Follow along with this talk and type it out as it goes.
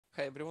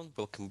Hi everyone,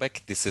 welcome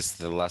back. This is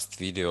the last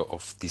video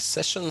of this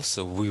session,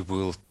 so we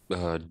will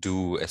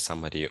do a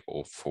summary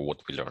of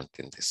what we learned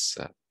in this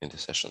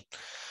session.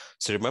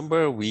 So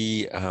remember,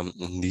 we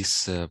in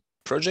this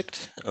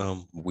project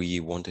we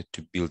wanted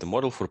to build a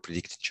model for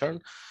predicting churn,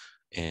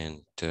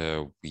 and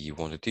we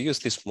wanted to use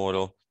this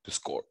model to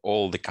score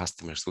all the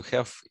customers we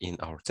have in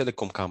our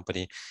telecom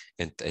company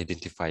and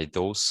identify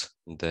those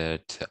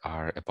that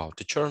are about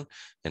to churn,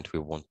 and we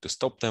want to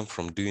stop them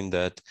from doing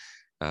that.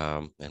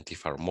 And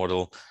if our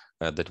model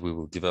that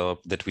we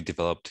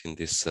developed in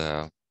this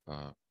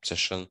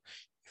session,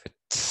 if it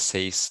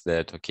says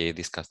that, okay,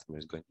 this customer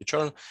is going to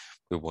churn,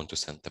 we want to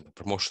send them a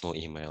promotional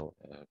email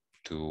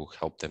to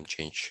help them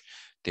change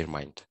their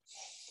mind.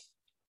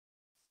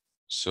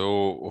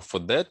 So for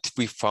that,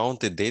 we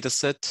found a data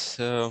set.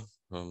 So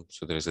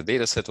there is a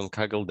data set on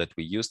Kaggle that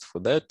we used for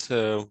that,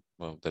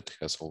 that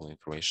has all the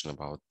information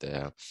about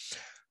the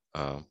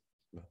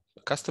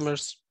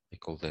customers,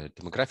 like all the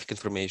demographic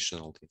information,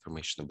 all the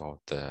information about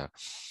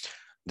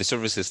the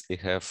services they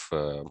have,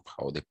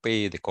 how they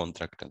pay, the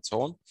contract, and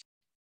so on.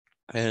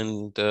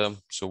 And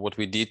so what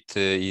we did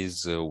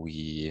is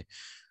we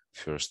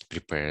first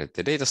prepared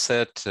the data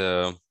set,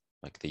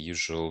 like the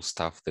usual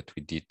stuff that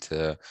we did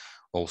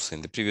also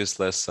in the previous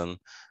lesson.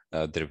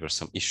 There were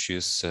some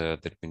issues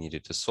that we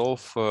needed to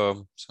solve,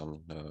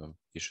 some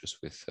issues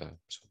with,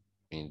 so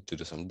we needed to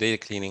do some data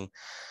cleaning.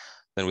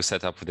 Then we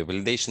set up the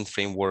validation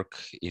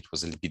framework. It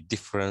was a little bit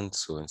different.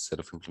 So instead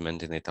of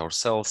implementing it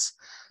ourselves,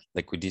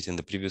 like we did in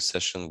the previous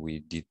session,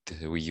 we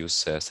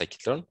use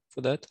scikit-learn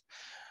for that.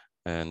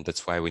 And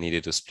that's why we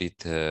needed to split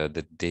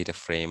the data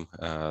frame,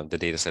 the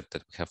data set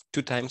that we have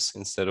 2 times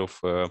instead of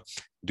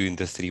doing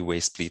the 3-way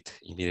split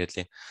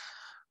immediately.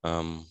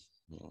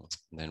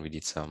 Then we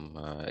did some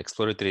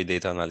exploratory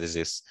data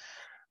analysis.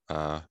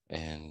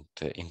 And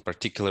in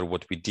particular,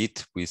 what we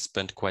did, we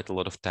spent quite a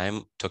lot of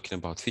time talking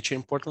about feature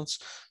importance.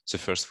 So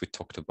first we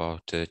talked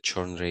about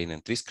churn rate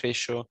and risk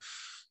ratio.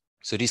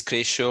 So risk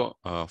ratio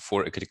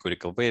for a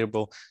categorical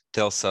variable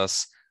tells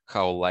us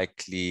how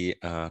likely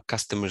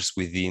customers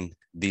within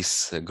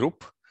this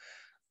group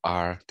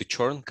are to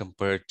churn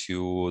compared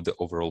to the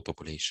overall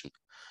population.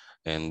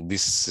 And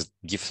this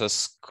gives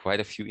us quite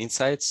a few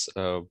insights,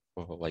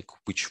 like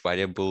which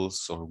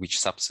variables or which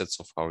subsets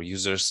of our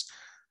users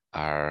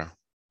are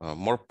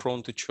more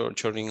prone to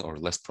churning or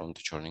less prone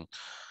to churning.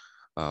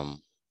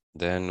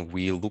 Then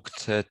we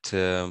looked at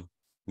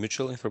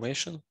mutual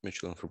information.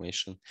 Mutual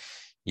information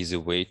is a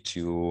way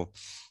to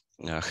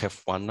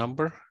have one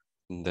number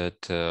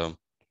that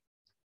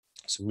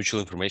so mutual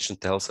information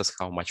tells us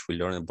how much we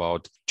learn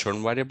about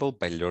churn variable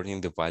by learning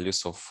the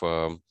values of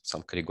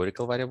some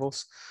categorical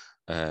variables.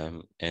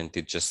 And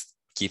it just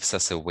gives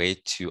us a way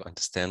to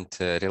understand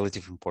the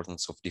relative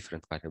importance of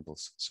different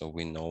variables. So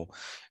we know,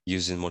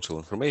 using mutual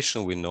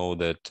information, we know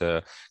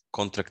that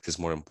contract is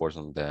more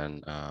important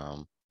than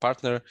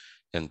partner,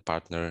 and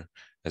partner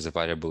as a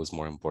variable is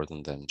more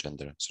important than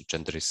gender. So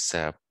gender is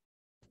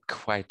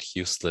quite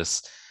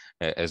useless,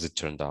 as it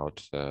turned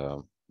out.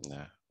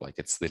 Like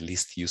it's the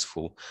least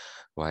useful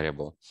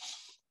variable.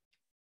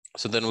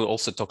 So then we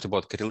also talked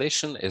about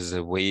correlation as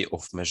a way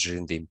of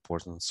measuring the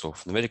importance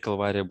of numerical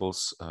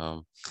variables.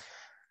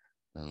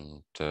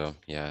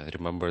 Yeah,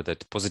 remember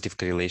that positive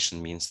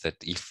correlation means that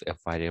if a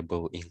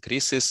variable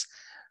increases,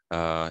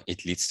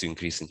 it leads to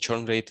increase in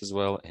churn rate as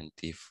well. And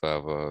if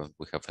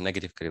we have a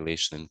negative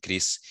correlation,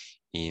 increase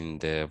in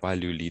the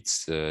value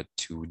leads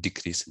to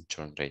decrease in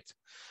churn rate.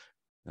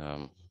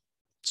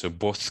 So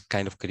both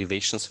kind of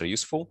correlations are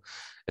useful,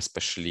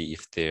 especially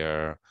if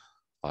they're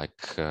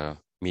like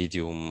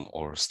medium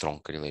or strong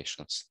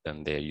correlations,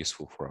 then they're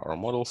useful for our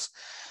models.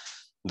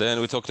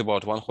 Then we talked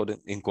about one-hot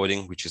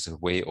encoding, which is a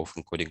way of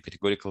encoding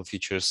categorical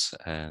features,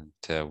 and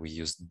we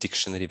used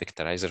dictionary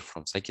vectorizer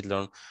from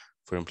scikit-learn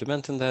for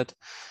implementing that.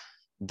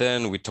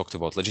 Then we talked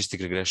about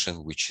logistic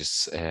regression, which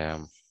is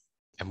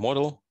a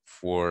model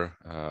for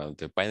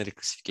the binary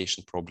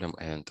classification problem,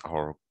 and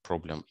our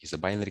problem is a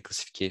binary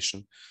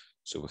classification.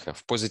 So we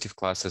have positive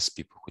classes,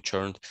 people who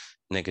churned,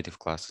 negative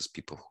classes,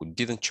 people who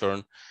didn't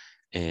churn.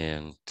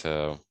 And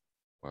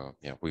well,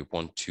 yeah, we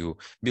want to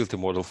build a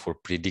model for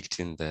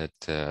predicting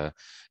that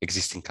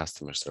existing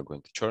customers are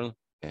going to churn.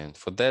 And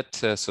for that,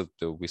 so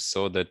we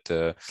saw that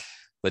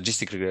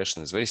logistic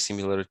regression is very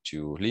similar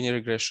to linear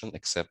regression,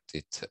 except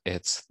it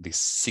adds this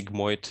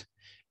sigmoid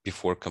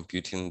before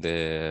computing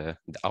the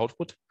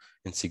output.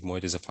 And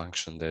sigmoid is a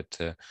function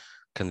that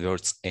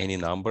converts any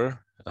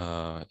number.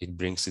 It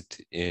brings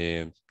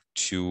it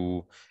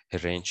to a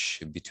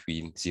range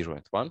between 0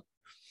 and 1.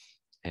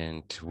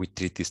 And we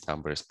treat this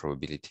number as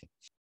probability.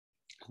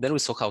 Then we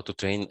saw how to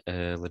train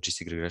a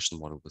logistic regression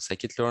model with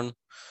scikit-learn.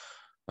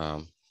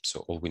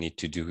 So all we need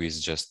to do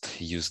is just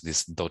use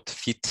this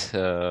 .fit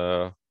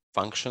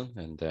function,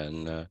 and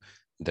then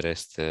the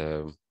rest,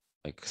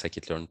 like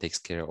scikit-learn takes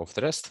care of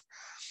the rest.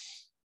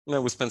 Now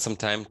we spent some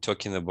time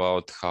talking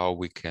about how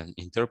we can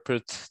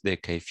interpret the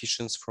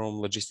coefficients from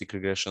logistic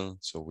regression.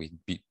 So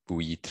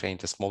we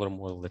trained a smaller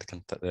model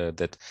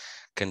that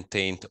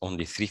contained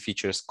only 3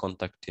 features: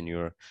 contact,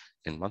 tenure,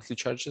 and monthly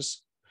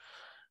charges.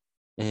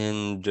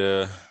 And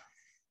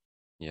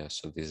yeah,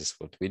 so this is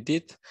what we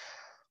did.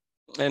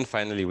 And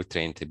finally, we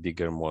trained a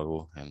bigger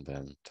model and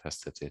then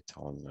tested it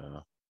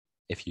on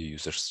a few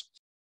users.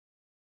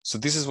 So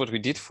this is what we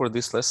did for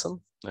this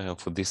lesson,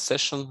 for this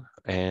session.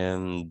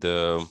 And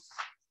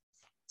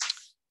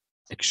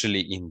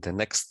actually, in the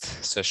next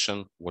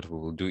session, what we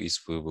will do is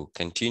we will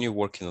continue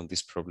working on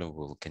this problem. We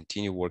will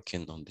continue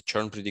working on the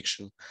churn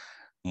prediction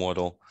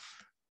model.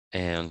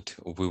 And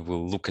we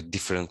will look at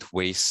different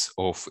ways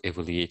of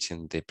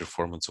evaluating the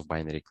performance of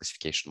binary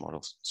classification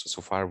models.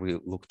 So far, we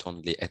looked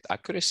only at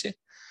accuracy.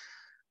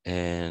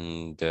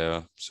 And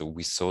so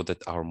we saw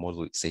that our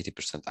model is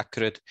 80%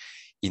 accurate.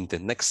 In the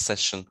next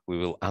session, we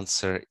will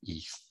answer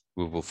if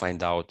we will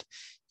find out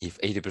if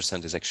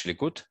 80% is actually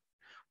good.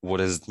 What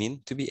does it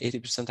mean to be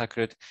 80%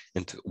 accurate?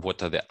 And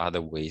what are the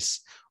other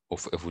ways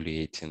of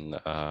evaluating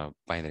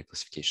binary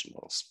classification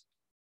models?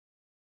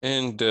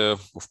 And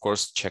of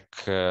course, check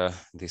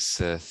this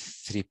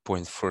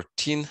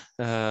 3.14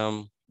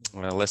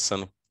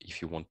 lesson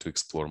if you want to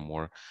explore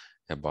more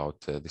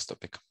about this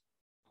topic.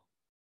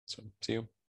 So see you.